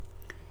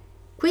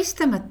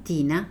Questa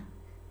mattina,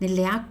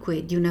 nelle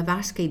acque di una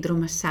vasca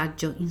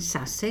idromassaggio in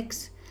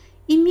Sussex,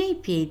 i miei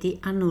piedi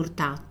hanno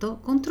urtato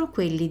contro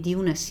quelli di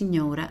una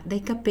signora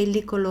dai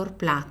capelli color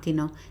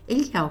platino e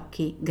gli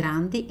occhi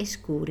grandi e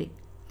scuri.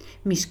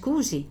 Mi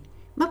scusi,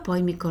 ma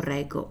poi mi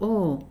correggo.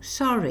 Oh,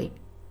 sorry.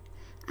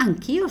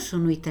 Anch'io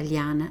sono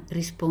italiana,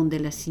 risponde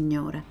la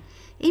signora,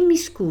 e mi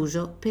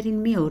scuso per il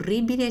mio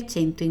orribile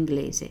accento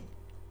inglese.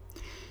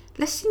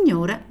 La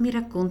signora mi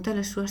racconta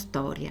la sua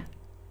storia.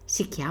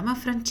 Si chiama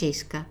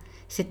Francesca,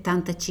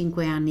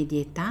 75 anni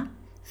di età,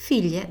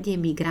 figlia di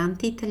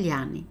emigranti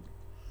italiani.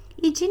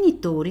 I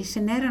genitori se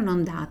n'erano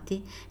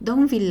andati da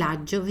un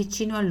villaggio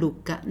vicino a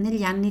Lucca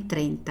negli anni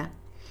 30.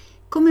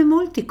 Come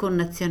molti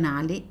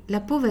connazionali,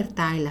 la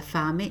povertà e la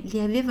fame li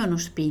avevano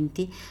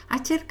spinti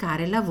a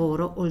cercare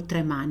lavoro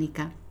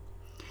oltremanica.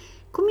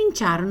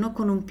 Cominciarono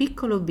con un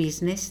piccolo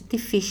business di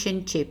fish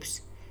and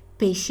chips,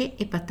 pesce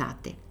e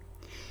patate.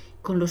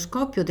 Con lo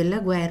scoppio della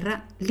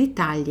guerra,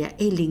 l'Italia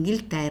e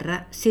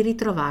l'Inghilterra si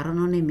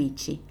ritrovarono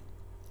nemici.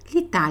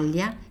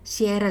 L'Italia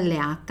si era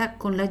alleata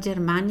con la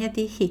Germania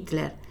di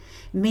Hitler,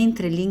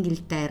 mentre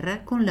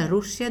l'Inghilterra con la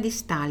Russia di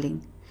Stalin.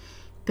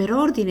 Per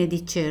ordine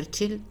di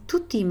Churchill,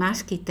 tutti i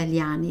maschi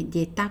italiani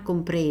di età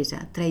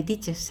compresa tra i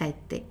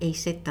 17 e i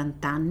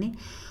 70 anni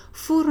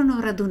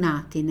furono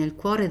radunati nel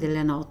cuore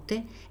della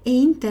notte e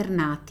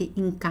internati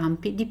in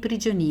campi di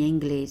prigionia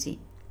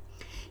inglesi.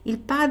 Il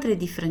padre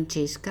di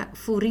Francesca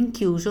fu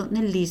rinchiuso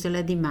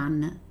nell'isola di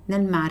Man,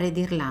 nel mare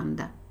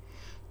d'Irlanda.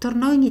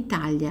 Tornò in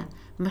Italia,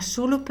 ma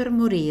solo per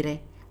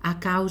morire, a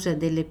causa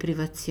delle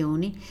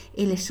privazioni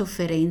e le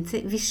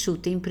sofferenze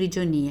vissute in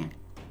prigionia.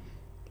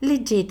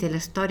 Leggete la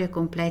storia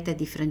completa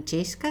di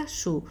Francesca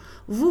su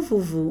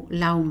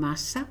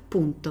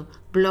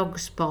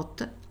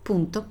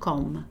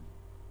www.laumassa.blogspot.com.